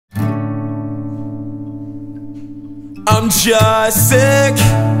I'm just sick,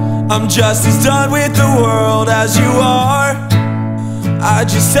 I'm just as done with the world as you are. I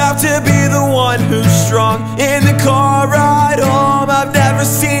just have to be the one who's strong in the car ride home. I've never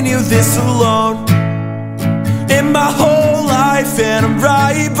seen you this alone in my whole life, and I'm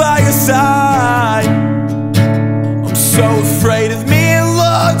right by your side. I'm so afraid of me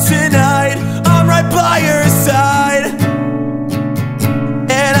alone tonight. I'm right by your side,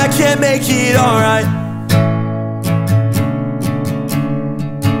 and I can't make it alright.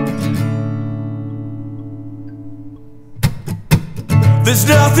 There's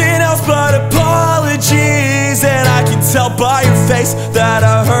nothing else but apologies, and I can tell by your face that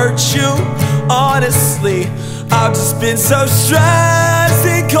I hurt you. Honestly, I've just been so stressed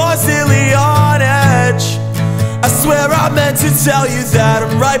and constantly on edge. I swear I meant to tell you that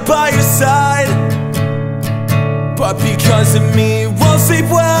I'm right by your side, but because of me, won't sleep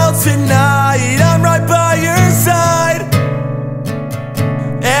well tonight. I'm right by your side,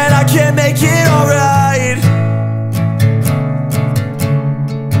 and I can't make it alright.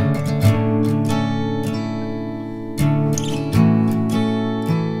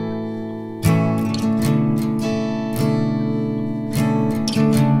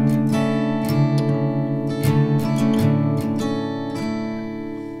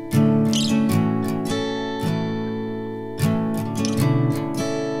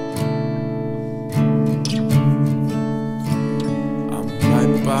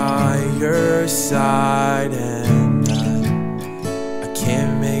 By your side, and I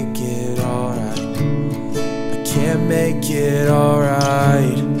can't make it alright. I can't make it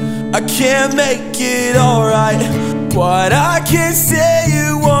alright. I can't make it alright. But I can say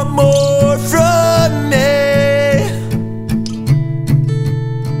you want more from me.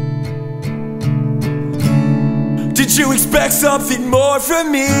 Did you expect something more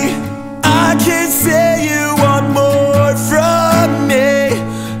from me? I can say you want more from me,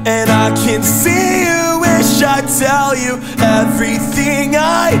 and I can see you wish I'd tell you everything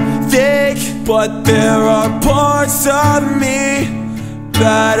I think. But there are parts of me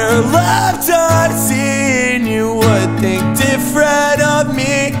that are left unseen. You would think different of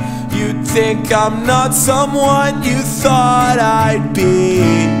me. You'd think I'm not someone you thought I'd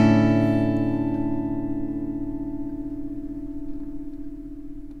be.